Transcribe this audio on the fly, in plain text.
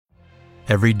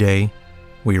Every day,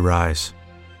 we rise,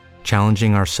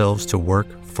 challenging ourselves to work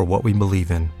for what we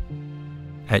believe in.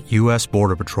 At U.S.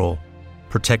 Border Patrol,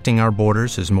 protecting our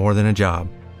borders is more than a job.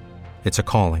 It's a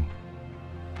calling.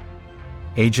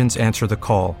 Agents answer the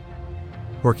call,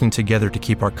 working together to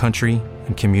keep our country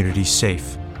and communities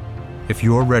safe. If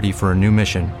you're ready for a new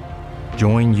mission,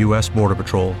 join U.S. Border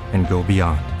Patrol and go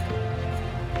beyond.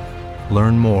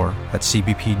 Learn more at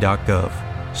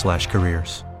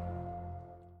cbp.gov/careers.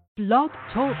 Blog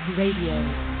Talk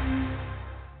Radio.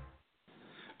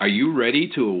 Are you ready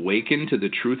to awaken to the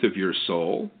truth of your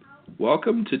soul?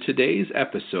 Welcome to today's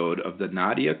episode of the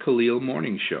Nadia Khalil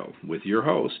Morning Show with your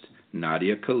host,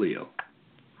 Nadia Khalil.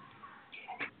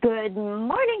 Good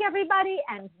morning, everybody,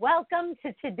 and welcome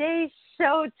to today's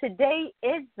show. Today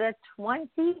is the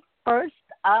 21st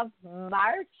of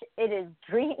March. It is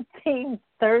Dream Team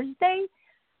Thursday.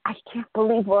 I can't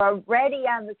believe we're already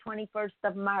on the 21st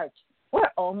of March. We're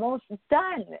almost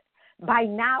done. By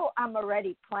now, I'm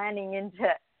already planning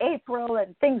into April,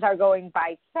 and things are going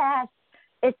by fast.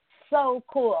 It's so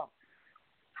cool.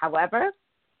 However,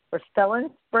 we're still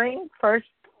in spring. First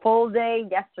full day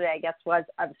yesterday, I guess, was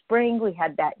of spring. We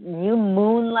had that new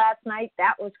moon last night.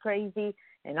 That was crazy.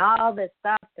 And all this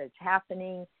stuff that's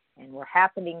happening, and we're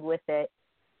happening with it.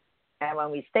 And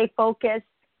when we stay focused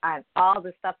on all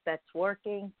the stuff that's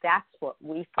working, that's what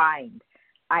we find.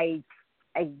 I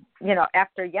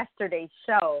after yesterday's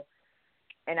show,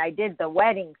 and I did the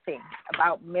wedding thing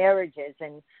about marriages,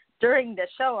 and during the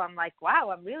show, I'm like, wow,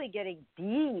 I'm really getting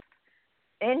deep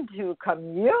into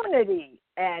community,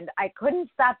 and I couldn't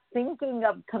stop thinking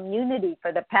of community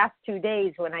for the past 2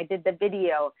 days when I did the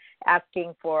video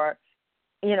asking for,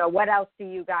 what else do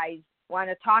you guys want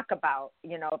to talk about,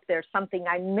 if there's something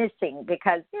I'm missing,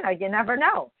 because, you never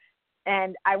know.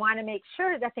 And I want to make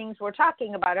sure the things we're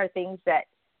talking about are things that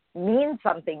mean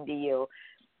something to you.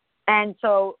 And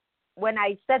so when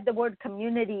I said the word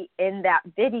community in that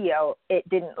video, it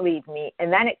didn't leave me.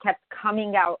 And then it kept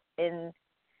coming out in,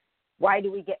 why do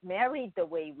we get married the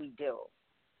way we do?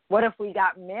 What if we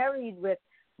got married with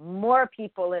more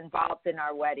people involved in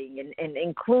our wedding and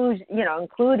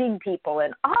including people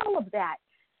and all of that?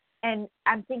 And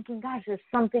I'm thinking, gosh, there's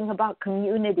something about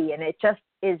community, and it just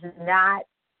is not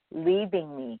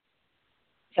leaving me.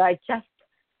 So I just,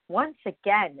 once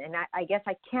again, and I guess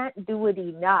I can't do it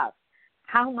enough,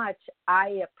 how much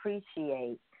I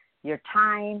appreciate your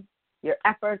time, your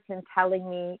efforts in telling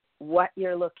me what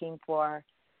you're looking for,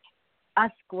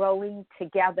 us growing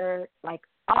together, like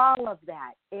all of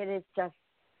that. It is just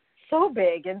so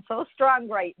big and so strong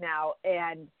right now,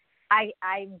 and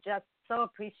I'm just so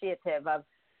appreciative of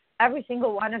every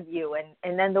single one of you,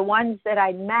 and then the ones that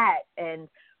I met and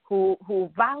who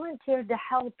volunteered to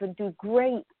help and do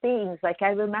great things. Like I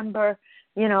remember,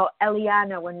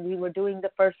 Eliana, when we were doing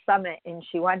the first summit, and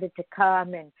she wanted to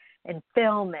come and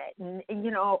film it, and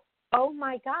oh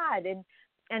my God. And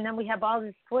then we have all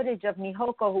this footage of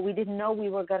Mihoko, who we didn't know we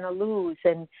were going to lose,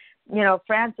 and,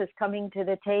 Francis coming to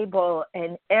the table,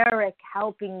 and Eric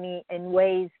helping me in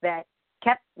ways that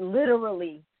kept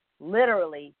literally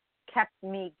kept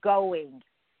me going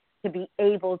to be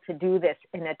able to do this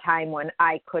in a time when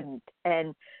I couldn't.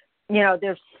 And,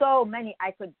 there's so many.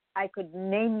 I could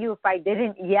name you if I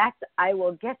didn't yet. I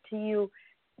will get to you.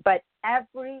 But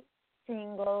every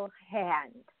single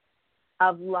hand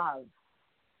of love,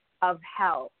 of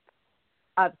help,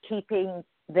 of keeping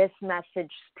this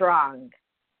message strong,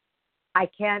 I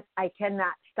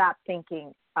cannot stop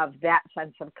thinking of that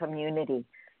sense of community.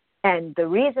 And the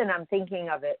reason I'm thinking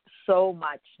of it so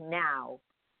much now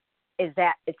is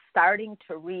that it's starting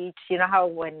to reach, how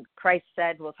when Christ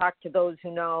said, we'll talk to those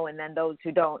who know, and then those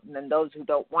who don't, and then those who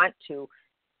don't want to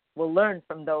will learn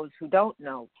from those who don't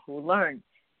know, who learn.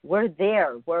 We're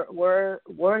there.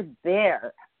 We're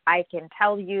there. I can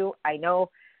tell you, I know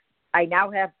I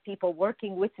now have people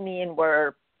working with me, and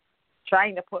we're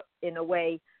trying to put in a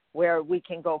way where we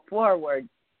can go forward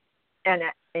and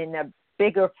in a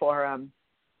bigger forum.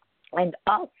 And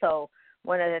also,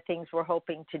 one of the things we're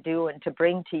hoping to do and to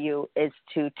bring to you is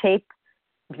to tape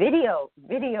video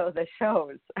the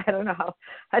shows. I don't know how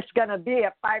that's going to be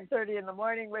at 5:30 in the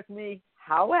morning with me.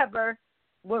 However,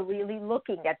 we're really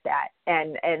looking at that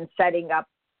and setting up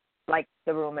like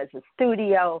the room as a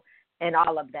studio and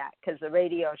all of that, because the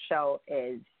radio show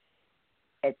it's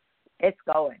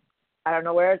going. I don't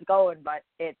know where it's going, but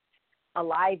it's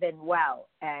alive and well,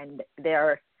 and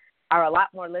there are a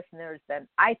lot more listeners than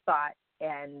I thought.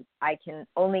 And I can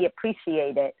only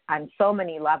appreciate it on so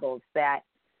many levels that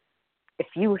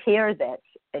if you hear this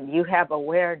and you have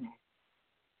awareness,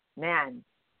 man,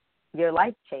 your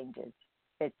life changes.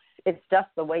 it's just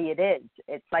the way it is.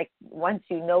 It's like once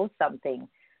you know something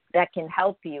that can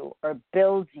help you or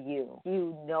build you,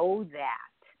 you know that.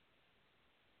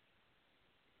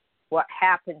 What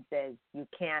happens is you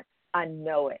can't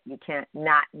unknow it. You can't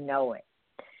not know it.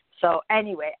 So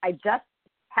anyway, I just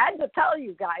had to tell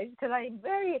you guys because I'm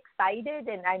very excited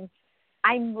and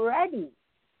I'm ready.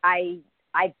 I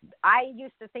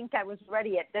used to think I was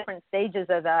ready at different stages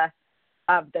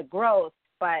of the growth,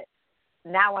 but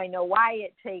now I know why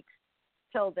it takes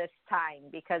till this time,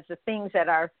 because the things that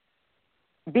are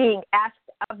being asked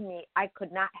of me I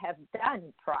could not have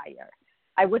done prior.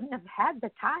 I wouldn't have had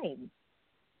the time.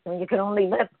 I mean, you can only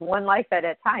live one life at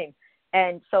a time.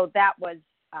 And so that was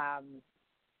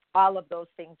all of those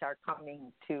things are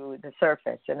coming to the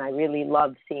surface, and I really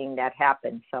love seeing that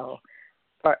happen. So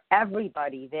for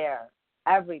everybody there,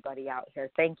 everybody out here,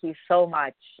 thank you so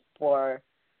much for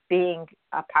being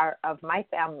a part of my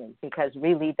family, because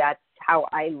really that's how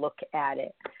I look at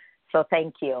it. So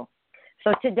thank you.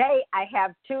 So today I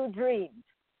have two dreams.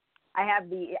 I have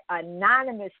the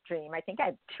anonymous dream. I think I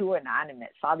have two anonymous,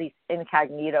 all these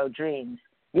incognito dreams.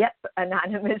 Yep,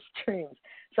 anonymous dreams.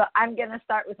 So I'm going to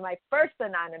start with my first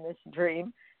anonymous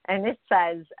dream, and it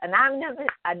says,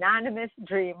 anonymous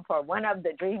dream for one of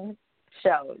the dream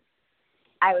shows.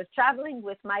 I was traveling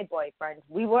with my boyfriend.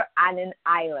 We were on an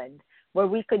island where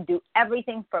we could do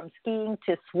everything from skiing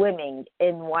to swimming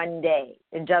in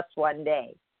just one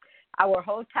day. Our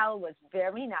hotel was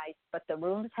very nice, but the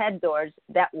rooms had doors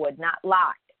that would not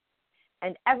lock,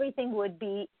 and everything would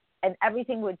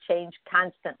change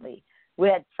constantly. We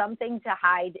had something to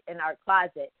hide in our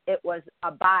closet. It was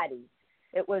a body.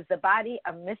 It was the body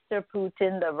of Mr.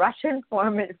 Putin, the Russian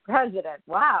former president.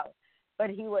 Wow. But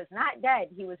he was not dead.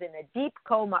 He was in a deep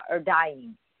coma or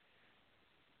dying.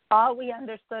 All we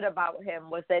understood about him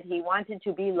was that he wanted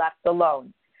to be left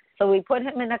alone. So we put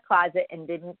him in a closet and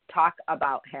didn't talk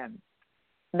about him.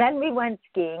 Then we went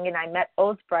skiing, and I met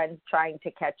old friends trying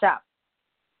to catch up.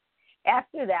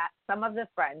 After that, some of the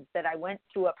friends that I went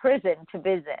to a prison to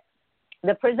visit.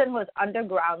 The prison was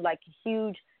underground, like a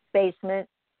huge basement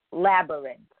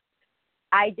labyrinth.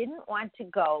 I didn't want to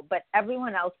go, but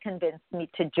everyone else convinced me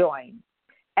to join.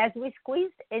 As we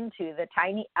squeezed into the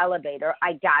tiny elevator,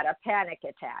 I got a panic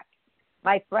attack.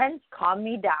 My friends calmed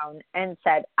me down and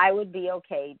said I would be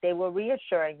okay. They were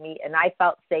reassuring me, and I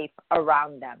felt safe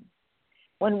around them.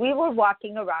 When we were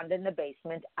walking around in the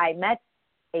basement, I met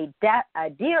a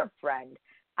dear friend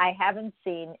I haven't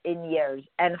seen in years,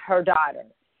 and her daughter.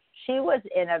 She was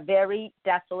in a very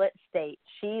desolate state.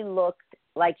 She looked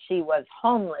like she was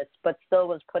homeless, but still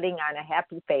was putting on a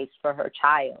happy face for her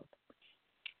child.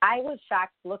 I was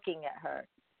shocked looking at her.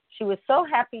 She was so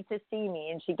happy to see me,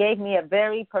 and she gave me a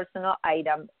very personal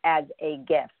item as a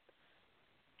gift.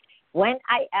 When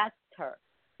I asked her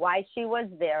why she was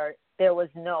there, there was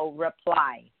no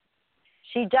reply.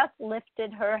 She just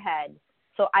lifted her head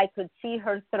so I could see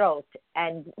her throat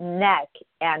and neck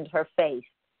and her face.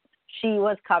 She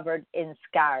was covered in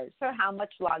scars. For how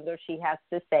much longer she has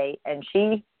to stay, and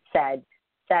she said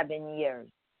 7 years.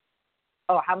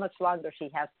 Oh, how much longer she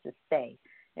has to stay,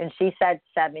 and she said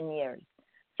 7 years.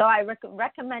 So I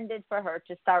recommended for her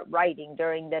to start writing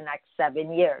during the next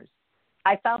 7 years.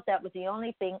 I felt that was the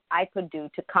only thing I could do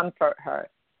to comfort her.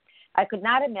 I could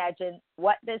not imagine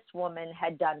what this woman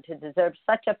had done to deserve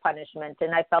such a punishment,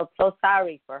 and I felt so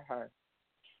sorry for her.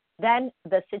 Then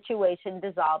the situation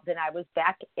dissolved, and I was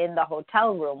back in the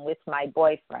hotel room with my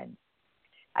boyfriend.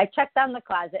 I checked on the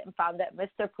closet and found that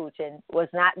Mr. Putin was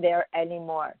not there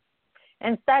anymore.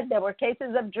 Instead, there were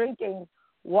cases of drinking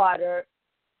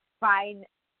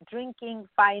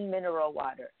fine mineral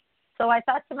water. So I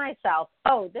thought to myself,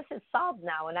 oh, this is solved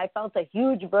now, and I felt a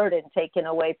huge burden taken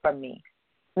away from me.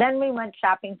 Then we went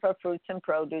shopping for fruits and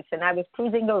produce, and I was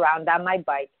cruising around on my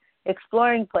bike,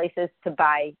 exploring places to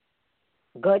buy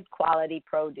good quality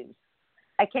produce.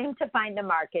 I came to find a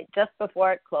market just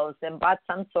before it closed and bought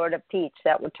some sort of peach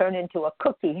that would turn into a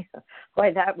cookie.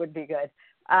 Boy, that would be good.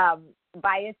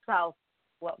 By itself,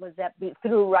 what was that?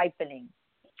 Through ripening.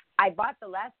 I bought the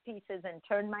last pieces and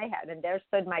turned my head, and there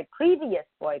stood my previous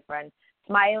boyfriend,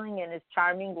 smiling in his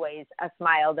charming ways, a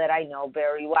smile that I know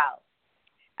very well.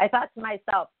 I thought to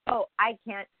myself, oh, I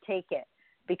can't take it,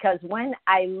 because when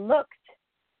I looked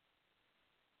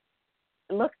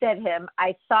at him,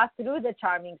 I saw through the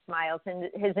charming smiles, and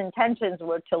his intentions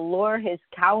were to lure his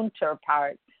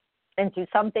counterpart into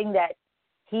something that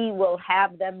he will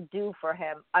have them do for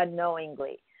him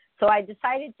unknowingly. So I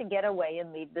decided to get away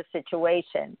and leave the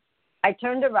situation. I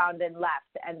turned around and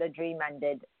left, and the dream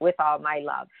ended with all my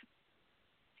love.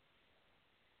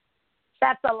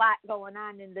 That's a lot going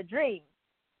on in the dream.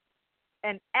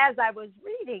 And as I was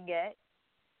reading it,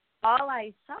 all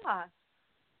I saw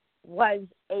was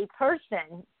a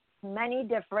person, many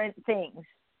different things,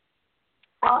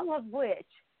 all of which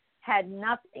had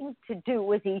nothing to do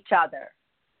with each other.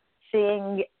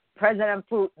 Seeing President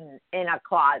Putin in a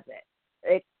closet,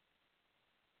 it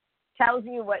tells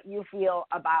you what you feel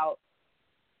about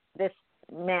this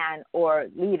man or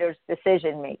leader's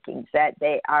decision makings, that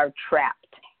they are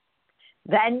trapped.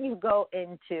 Then you go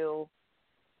into,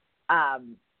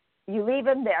 you leave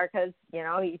him there because, you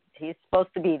know, he's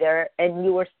supposed to be there, and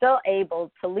you were still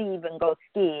able to leave and go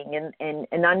skiing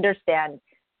and understand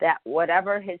that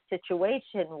whatever his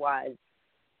situation was,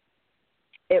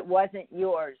 it wasn't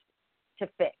yours to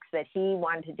fix, that he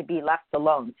wanted to be left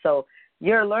alone. So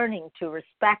you're learning to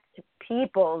respect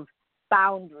people's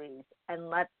boundaries and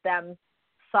let them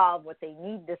solve what they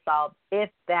need to solve if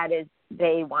that is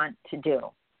they want to do.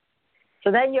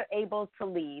 So then you're able to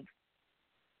leave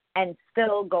and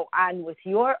still go on with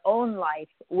your own life,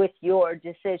 with your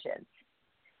decisions.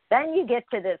 Then you get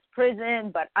to this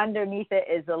prison, but underneath it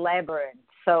is a labyrinth.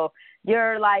 So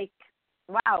you're like,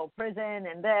 wow, prison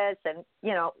and this, and,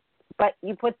 you know, but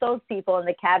you put those people in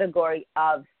the category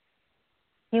of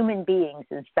human beings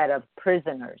instead of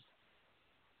prisoners.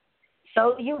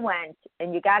 So you went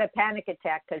and you got a panic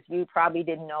attack because you probably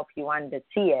didn't know if you wanted to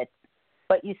see it,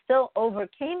 but you still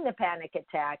overcame the panic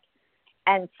attack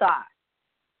and saw.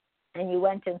 And you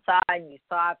went and saw, and you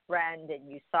saw a friend, and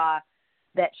you saw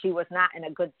that she was not in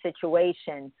a good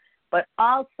situation. But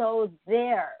also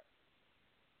there,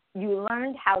 you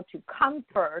learned how to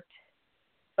comfort,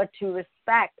 but to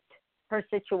respect her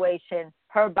situation,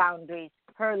 her boundaries,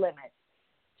 her limits,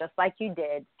 just like you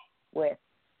did with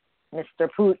Mr.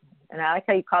 Putin. And I like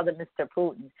how you called him Mr.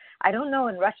 Putin. I don't know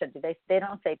in Russia, they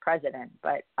don't say president,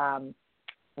 but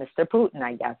Mr. Putin,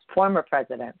 I guess, former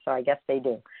president, so I guess they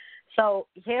do. So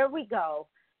here we go.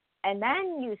 And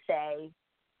then you say,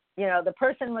 you know, the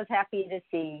person was happy to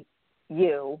see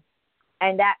you,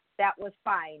 and that was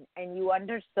fine. And you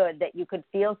understood that you could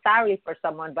feel sorry for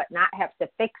someone, but not have to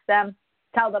fix them,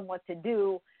 tell them what to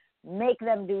do, make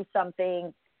them do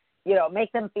something, you know,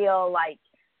 make them feel like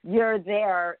you're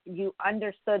there. You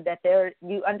understood that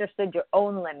you understood your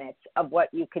own limits of what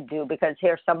you could do, because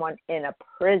here's someone in a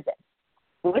prison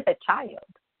with a child.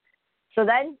 So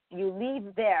then you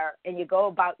leave there and you go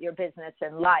about your business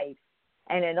in life,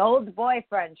 and an old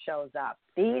boyfriend shows up.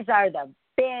 These are the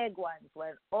big ones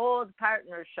when old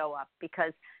partners show up,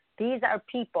 because these are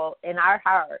people in our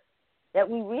heart that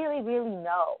we really, really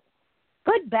know.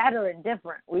 Good, bad, or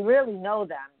indifferent. We really know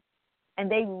them. And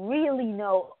they really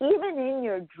know, even in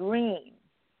your dream,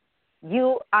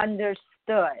 you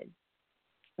understood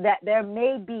that there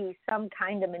may be some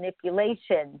kind of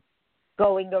manipulation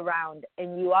going around,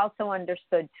 and you also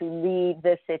understood to leave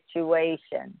the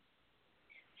situation.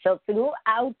 So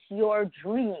throughout your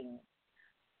dream,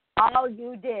 all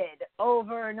you did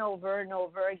over and over and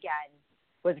over again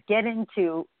was get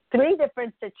into 3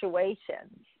 different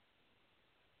situations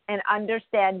and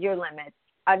understand your limits,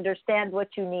 understand what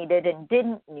you needed and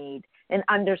didn't need, and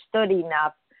understood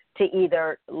enough to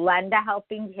either lend a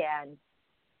helping hand,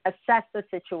 assess the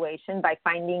situation by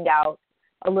finding out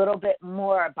a little bit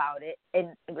more about it, and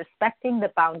respecting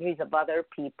the boundaries of other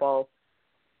people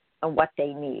and what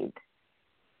they need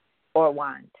or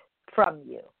want from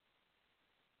you.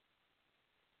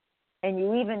 And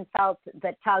you even felt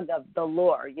the tug of the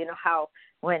lure. You know how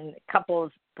when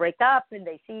couples break up and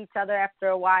they see each other after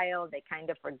a while, they kind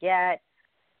of forget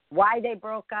why they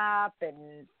broke up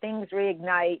and things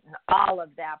reignite and all of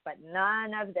that, but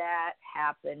none of that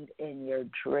happened in your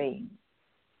dream.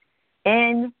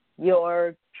 In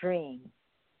your dream,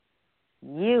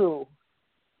 you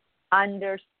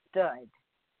understood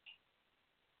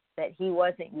that he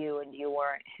wasn't you and you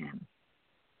weren't him.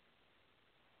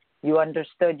 You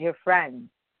understood your friend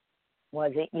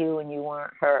wasn't you and you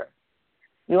weren't her.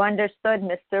 You understood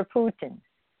Mr. Putin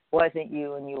wasn't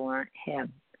you and you weren't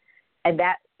him. And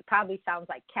that probably sounds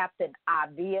like Captain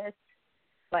Obvious,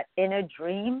 but in a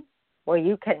dream where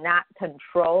you cannot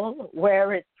control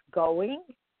where it's going,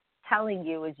 telling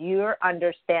you is you're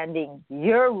understanding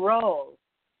your role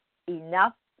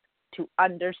enough to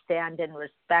understand and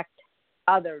respect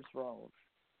others' roles.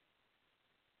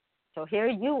 So here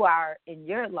you are in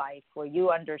your life where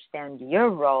you understand your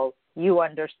role, you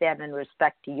understand and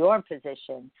respect your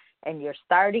position, and you're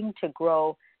starting to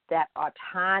grow that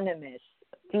autonomous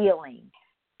feeling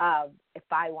of, if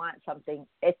I want something,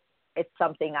 it's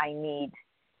something I need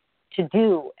to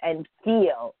do and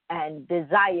feel and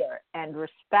desire and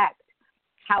respect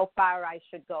how far I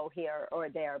should go here or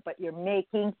there. But you're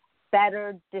making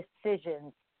better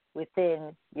decisions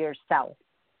within yourself.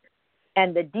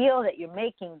 And the deal that you're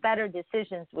making better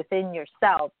decisions within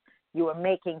yourself, you are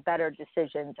making better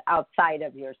decisions outside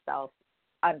of yourself,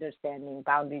 understanding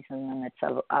boundaries and limits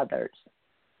of others.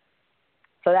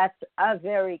 So that's a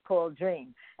very cool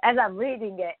dream. As I'm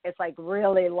reading it, it's like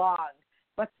really long.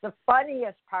 But the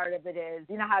funniest part of it is,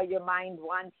 you know how your mind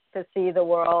wants to see the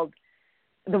world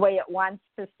the way it wants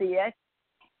to see it?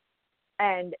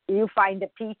 And you find a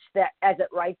peach that, as it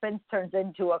ripens, turns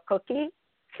into a cookie?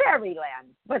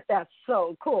 Fairyland. But that's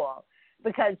so cool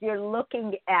because you're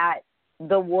looking at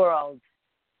the world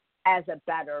as a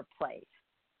better place.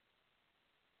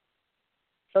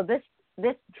 So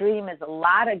this dream is a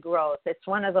lot of growth. It's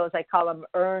one of those, I call them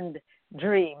earned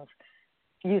dreams.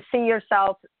 You see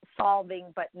yourself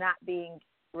solving but not being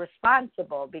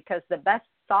responsible, because the best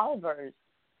solvers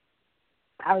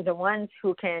are the ones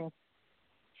who can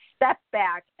step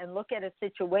back and look at a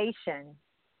situation.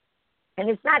 And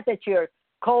it's not that you're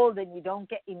cold and you don't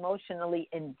get emotionally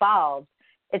involved.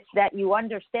 It's that you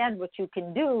understand what you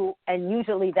can do, and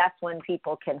usually that's when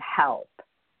people can help.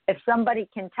 If somebody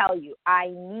can tell you, I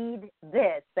need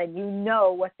this, then you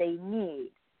know what they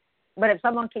need. But if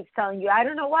someone keeps telling you, I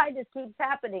don't know why this keeps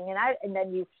happening, and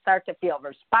then you start to feel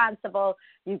responsible,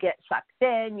 you get sucked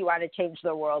in, you want to change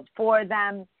the world for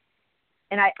them.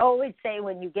 And I always say,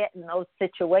 when you get in those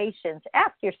situations,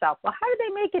 ask yourself, well, how did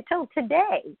they make it till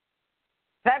today?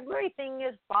 If everything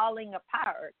is falling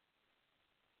apart,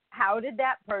 how did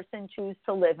that person choose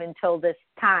to live until this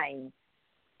time?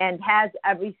 And has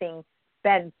everything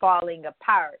been falling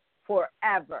apart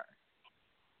forever?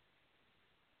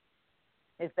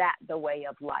 Is that the way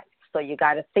of life? So you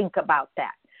got to think about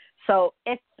that. So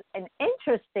it's an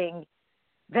interesting,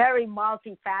 very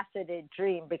multifaceted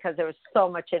dream because there was so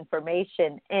much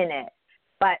information in it,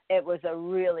 but it was a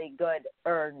really good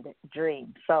earned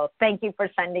dream. So thank you for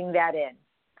sending that in.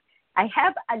 I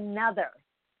have another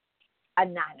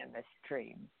anonymous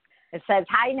dream. It says,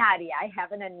 hi, Nadia. I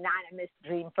have an anonymous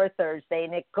dream for Thursday,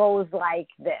 and it goes like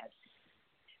this.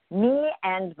 Me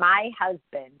and my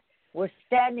husband were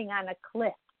standing on a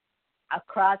cliff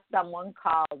across someone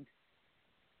called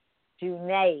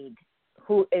Junaid,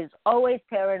 who is always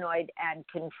paranoid and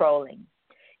controlling.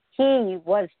 He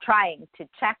was trying to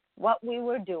check what we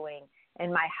were doing,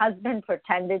 and my husband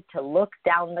pretended to look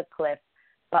down the cliff,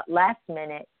 but last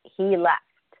minute he left.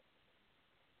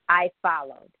 I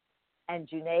followed, and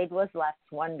Junaid was left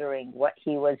wondering what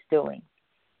he was doing.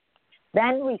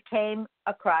 Then we came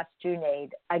across Junaid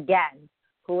again,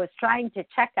 who was trying to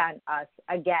check on us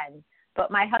again,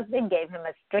 but my husband gave him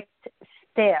a strict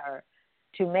stare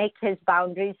to make his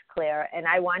boundaries clear, and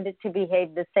I wanted to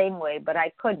behave the same way, but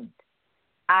I couldn't.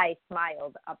 I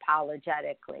smiled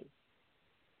apologetically.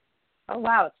 Oh,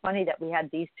 wow, it's funny that we had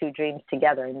these two dreams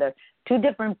together, and they're two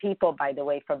different people, by the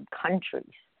way, from countries.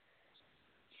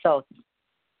 So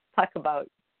talk about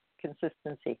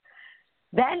consistency.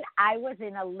 Then I was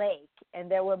in a lake, and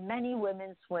there were many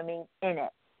women swimming in it.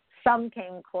 Some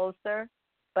came closer,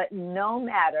 but no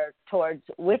matter towards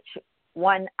which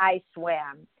one I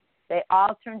swam, they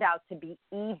all turned out to be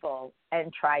evil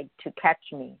and tried to catch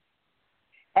me.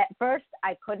 At first,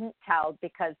 I couldn't tell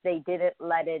because they didn't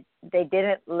let it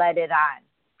on.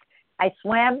 I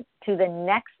swam to the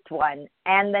next one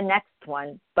and the next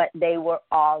one, but they were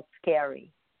all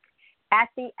scary. At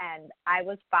the end, I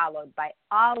was followed by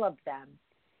all of them,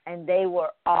 and they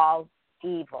were all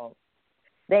evil.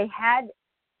 They had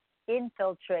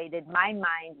infiltrated my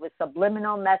mind with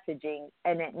subliminal messaging,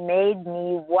 and it made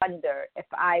me wonder if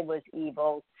I was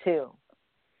evil too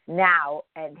now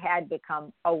and had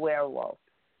become a werewolf.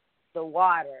 The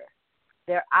water,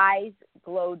 their eyes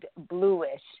glowed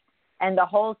bluish, and the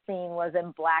whole scene was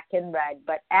in black and red,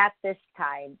 but at this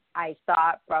time I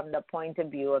saw it from the point of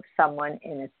view of someone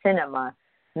in a cinema,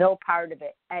 no part of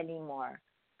it anymore.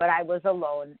 But I was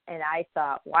alone, and I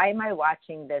thought, why am I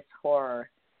watching this horror?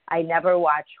 I never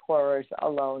watch horrors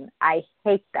alone. I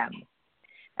hate them.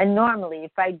 And normally,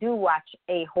 if I do watch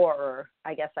a horror,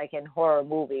 I guess like a horror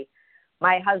movie,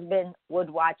 my husband would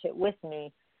watch it with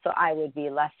me, so I would be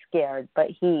less scared, but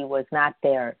he was not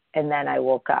there, and then I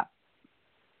woke up.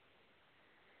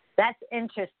 That's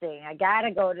interesting. I got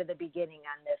to go to the beginning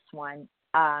on this one.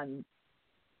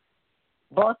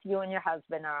 Both you and your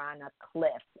husband are on a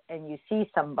cliff, and you see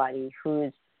somebody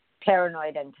who's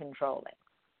paranoid and controlling.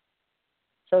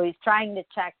 So he's trying to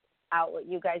check out what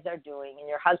you guys are doing, and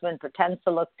your husband pretends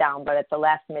to look down, but at the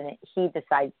last minute, he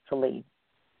decides to leave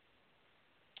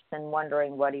and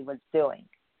wondering what he was doing.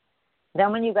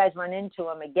 Then when you guys run into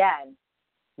him again,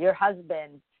 your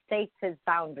husband states his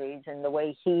boundaries in the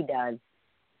way he does,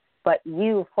 but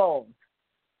you fold,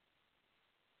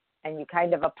 and you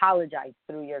kind of apologize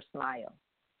through your smile.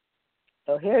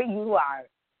 So here you are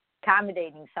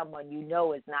accommodating someone you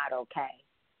know is not okay.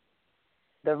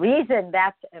 The reason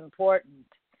that's important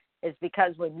is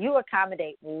because when you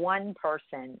accommodate one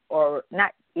person, or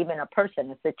not even a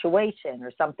person, a situation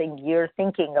or something you're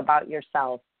thinking about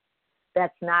yourself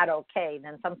that's not okay,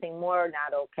 then something more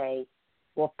not okay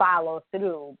will follow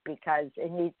through, because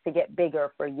it needs to get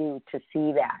bigger for you to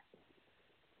see that.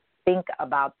 Think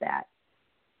about that.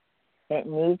 It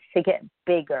needs to get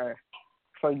bigger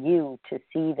for you to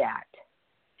see that.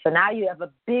 So now you have a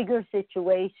bigger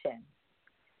situation,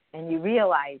 and you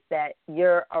realize that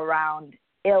you're around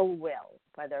ill will,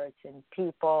 whether it's in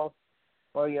people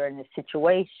or you're in a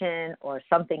situation or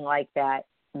something like that.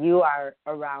 You are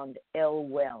around ill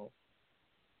will.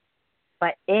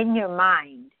 But in your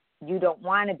mind, you don't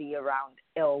want to be around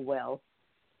ill will.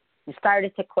 You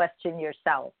started to question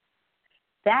yourself.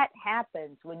 That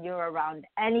happens when you're around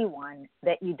anyone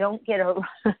that you don't get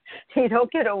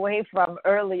away from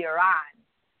earlier on.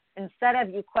 Instead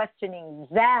of you questioning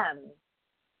them,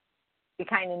 you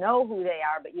kind of know who they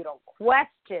are, but you don't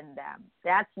question them.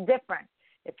 That's different.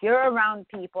 If you're around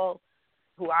people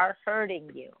who are hurting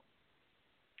you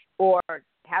or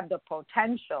have the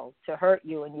potential to hurt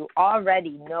you, and you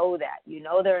already know that, you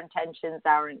know their intentions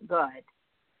aren't good,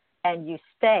 and you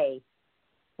stay,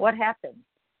 what happens?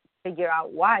 Figure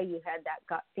out why you had that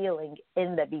gut feeling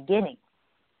in the beginning.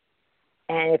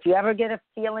 And if you ever get a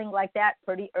feeling like that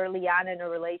pretty early on in a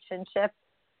relationship,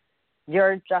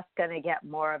 you're just going to get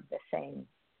more of the same.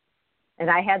 And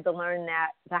I had to learn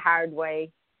that the hard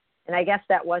way. And I guess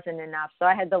that wasn't enough. So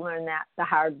I had to learn that the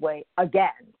hard way again.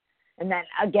 And then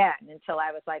again, until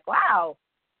I was like, wow,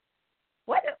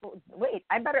 wait,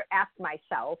 I better ask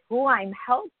myself who I'm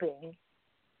helping,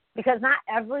 because not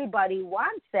everybody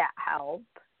wants that help.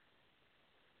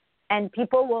 And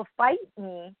people will fight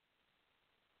me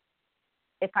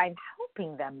if I'm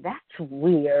helping them. That's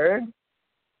weird.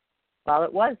 Well,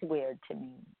 it was weird to me.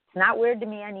 It's not weird to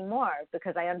me anymore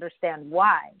because I understand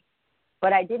why.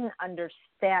 But I didn't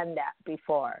understand that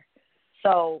before.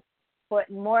 So put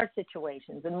in more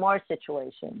situations and more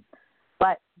situations.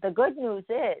 But the good news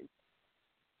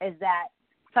is that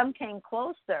some came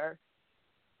closer.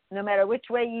 No matter which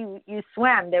way you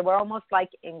swam, they were almost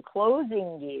like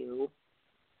enclosing you.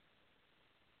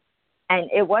 And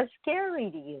it was scary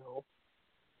to you.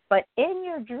 But in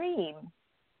your dream,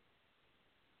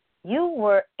 you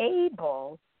were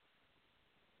able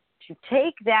to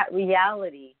take that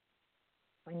reality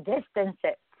and distance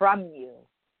it from you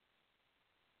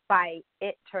by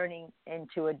it turning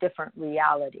into a different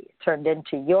reality. It turned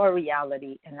into your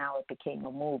reality, and now it became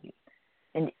a movie.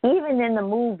 And even in the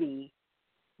movie,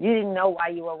 you didn't know why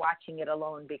you were watching it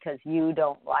alone, because you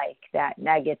don't like that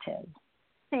negative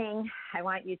thing. I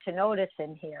want you to notice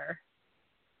in here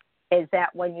is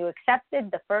that when you accepted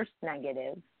the first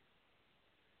negative,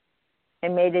 it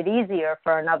made it easier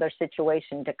for another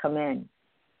situation to come in.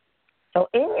 So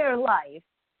in your life,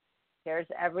 there's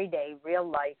everyday real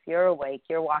life. You're awake,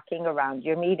 you're walking around,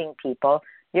 you're meeting people,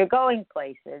 you're going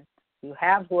places. You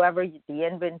have the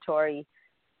inventory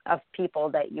of people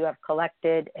that you have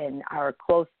collected and are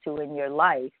close to in your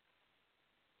life.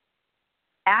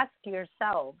 Ask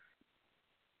yourself,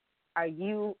 are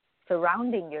you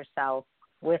surrounding yourself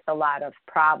with a lot of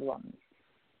problems?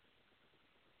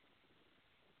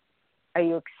 Are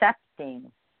you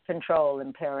accepting control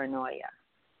and paranoia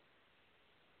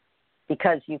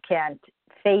because you can't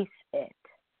face it?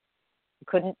 You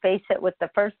couldn't face it with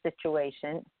the first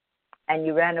situation, and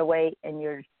you ran away in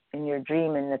your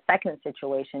dream in the second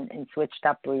situation and switched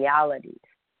up realities.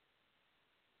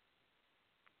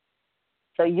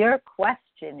 So your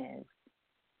question is,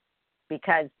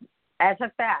 because as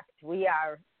a fact, we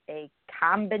are a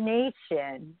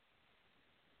combination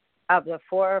of the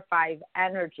 4 or 5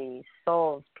 energies,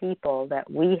 souls, people that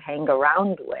we hang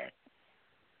around with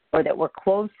or that we're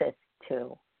closest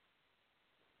to.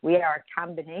 We are a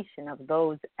combination of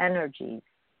those energies.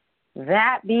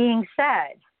 That being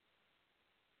said,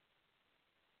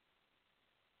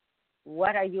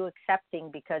 what are you accepting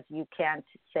because you can't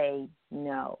say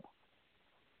no?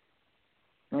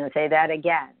 I'm going to say that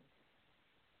again.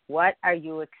 What are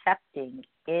you accepting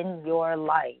in your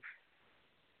life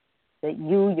that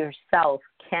you yourself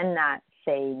cannot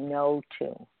say no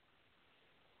to?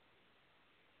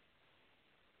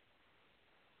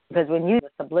 Because when you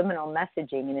did subliminal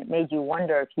messaging and it made you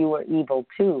wonder if you were evil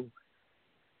too,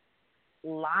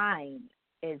 line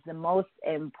is the most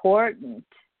important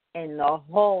in the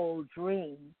whole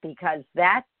dream, because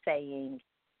that's saying,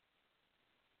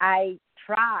 I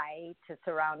try to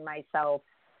surround myself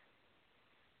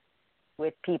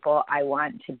with people I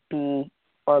want to be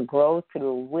or grow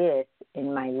through with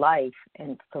in my life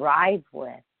and thrive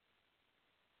with,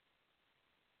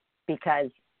 because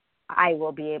I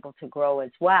will be able to grow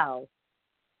as well.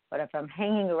 But if I'm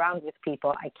hanging around with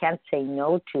people I can't say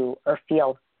no to or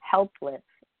feel helpless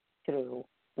through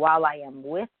while I am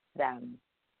with them,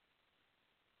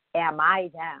 am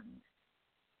I them?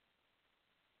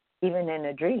 Even in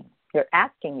a dream, you're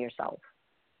asking yourself.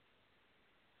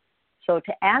 So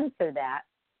to answer that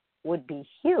would be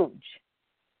huge.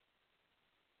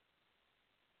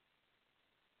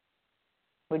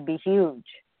 Would be huge.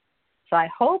 So I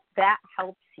hope that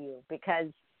helps you, because,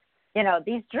 you know,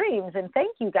 these dreams, and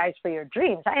thank you guys for your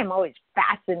dreams. I am always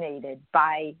fascinated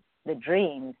by the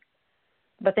dreams,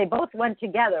 but they both went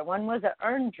together. One was an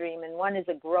earned dream and one is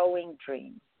a growing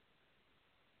dream.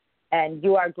 And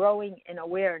you are growing in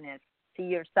awareness to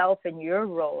yourself and your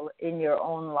role in your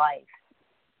own life.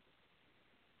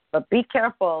 But be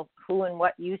careful who and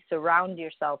what you surround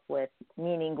yourself with,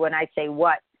 meaning when I say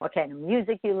what kind of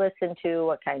music you listen to,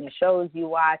 what kind of shows you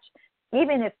watch.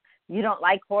 Even if you don't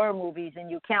like horror movies and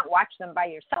you can't watch them by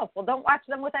yourself, well, don't watch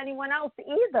them with anyone else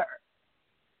either.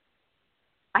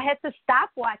 I had to stop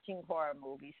watching horror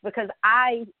movies because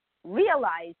I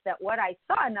realized that what I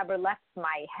saw never left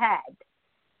my head.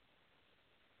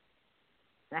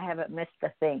 I haven't missed a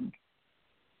thing.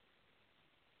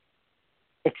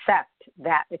 Except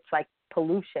that it's like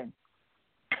pollution,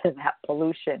 that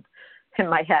pollution in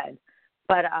my head.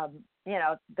 But, you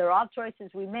know, they're all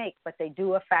choices we make, but they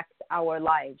do affect our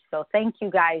lives. So thank you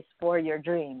guys for your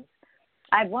dreams.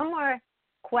 I have one more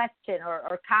question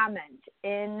or comment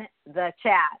in the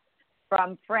chat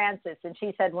from Francis, and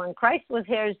she said, when Christ was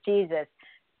here as Jesus,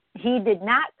 he did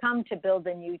not come to build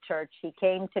a new church. He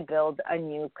came to build a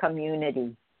new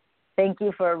community. Thank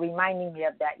you for reminding me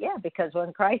of that. Yeah, because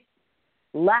when Christ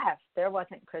left, there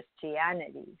wasn't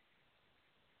Christianity.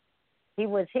 He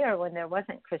was here when there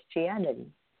wasn't Christianity.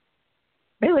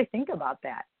 Really think about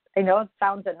that. I know it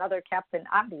sounds another Captain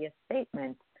Obvious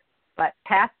statement, but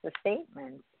past the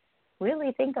statement,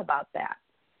 really think about that.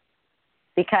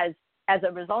 Because as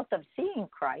a result of seeing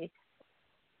Christ,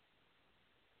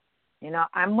 you know,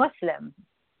 I'm Muslim.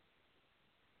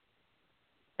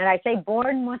 And I say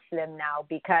born Muslim now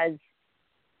because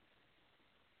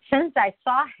since I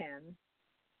saw him,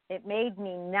 it made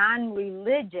me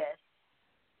non-religious,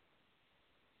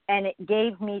 and it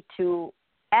gave me to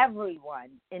everyone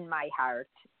in my heart,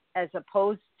 as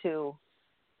opposed to,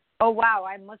 oh, wow,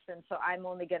 I'm Muslim, so I'm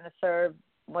only going to serve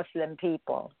Muslim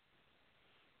people.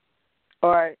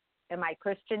 Or am I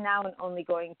Christian now and only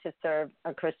going to serve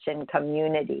a Christian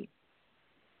community?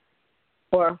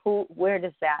 Or where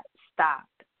does that stop?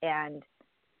 And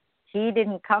he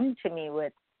didn't come to me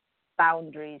with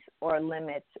boundaries or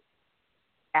limits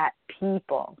at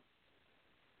people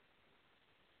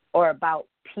or about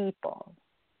people.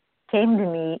 Came to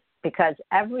me because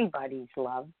everybody's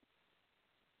loved,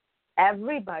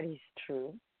 everybody's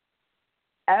true,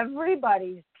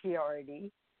 everybody's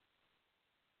purity,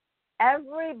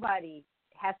 everybody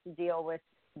has to deal with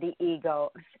the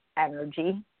ego's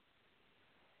energy.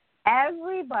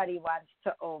 Everybody wants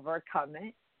to overcome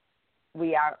it.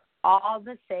 We are all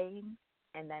the same,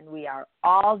 and then we are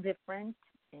all different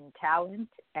in talent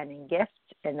and in gift,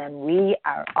 and then we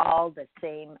are all the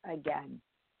same again.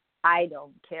 I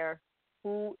don't care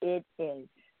who it is.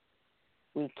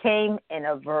 We came in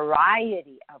a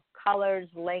variety of colors,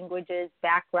 languages,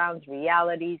 backgrounds,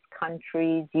 realities,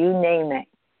 countries, you name it,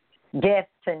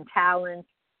 gifts and talents,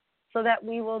 so that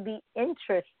we will be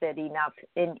interested enough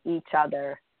in each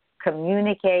other,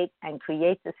 communicate, and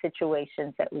create the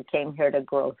situations that we came here to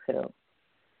grow through.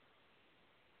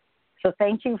 So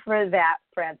thank you for that,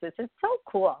 Francis. It's so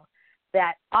cool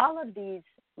that all of these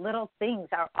little things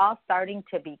are all starting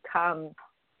to become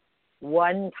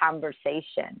one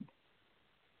conversation.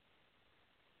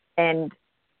 And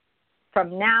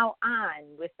from now on,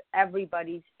 with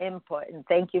everybody's input, and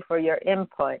thank you for your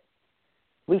input,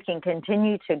 we can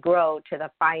continue to grow to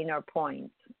the finer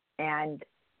points and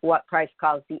what Christ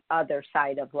calls the other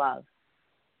side of love.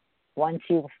 Once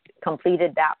you've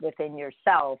completed that within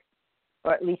yourself,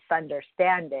 or at least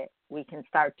understand it, we can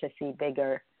start to see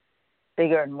bigger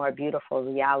and more beautiful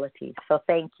realities. So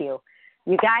thank you.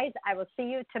 You guys, I will see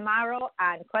you tomorrow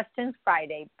on Questions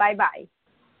Friday. Bye-bye.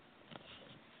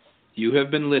 You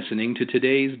have been listening to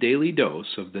today's daily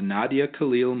dose of the Nadia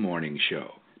Khalil Morning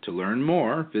Show. To learn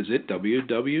more, visit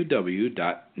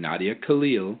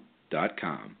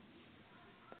www.nadiakhalil.com.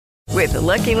 With the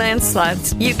Lucky Land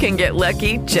Slots, you can get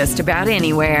lucky just about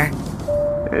anywhere.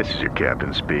 This is your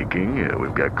captain speaking.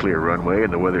 We've got clear runway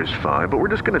and the weather's fine, but we're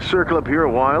just going to circle up here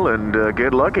a while and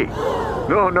get lucky.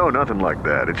 No, nothing like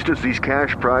that. It's just these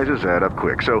cash prizes add up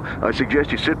quick. So I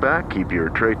suggest you sit back, keep your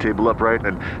tray table upright,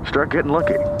 and start getting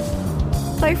lucky.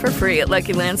 Play for free at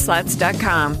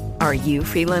LuckyLandSlots.com. Are you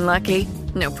feeling lucky?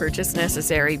 No purchase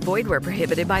necessary. Void where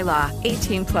prohibited by law.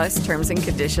 18 plus terms and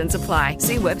conditions apply.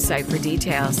 See website for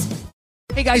details.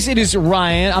 Hey guys, it is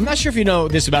Ryan. I'm not sure if you know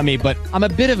this about me, but I'm a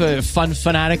bit of a fun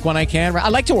fanatic when I can. I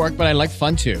like to work, but I like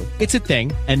fun too. It's a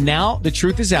thing. And now the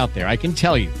truth is out there. I can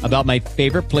tell you about my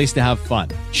favorite place to have fun.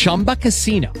 Chumba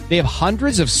Casino. They have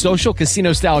hundreds of social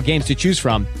casino style games to choose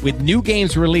from with new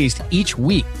games released each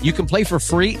week. You can play for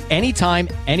free anytime,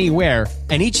 anywhere.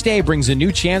 And each day brings a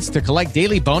new chance to collect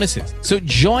daily bonuses. So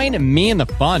join me in the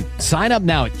fun. Sign up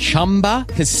now at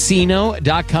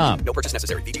ChumbaCasino.com. No purchase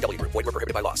necessary. VGW Group. Void where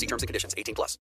prohibited by law. See terms and conditions. 18 plus.